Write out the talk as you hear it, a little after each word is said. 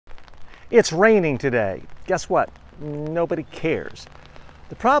It's raining today. Guess what? Nobody cares.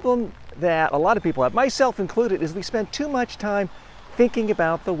 The problem that a lot of people have, myself included, is we spend too much time thinking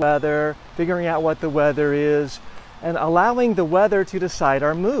about the weather, figuring out what the weather is, and allowing the weather to decide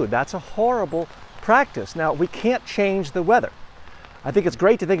our mood. That's a horrible practice. Now, we can't change the weather. I think it's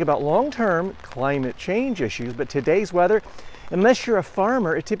great to think about long-term climate change issues, but today's weather, unless you're a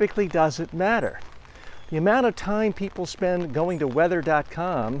farmer, it typically doesn't matter. The amount of time people spend going to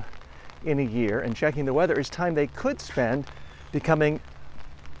weather.com in a year and checking the weather is time they could spend becoming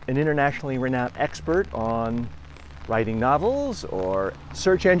an internationally renowned expert on writing novels or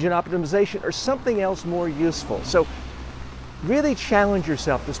search engine optimization or something else more useful. So really challenge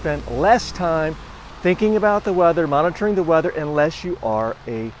yourself to spend less time thinking about the weather, monitoring the weather, unless you are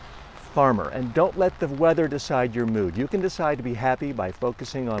a farmer. And don't let the weather decide your mood. You can decide to be happy by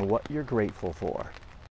focusing on what you're grateful for.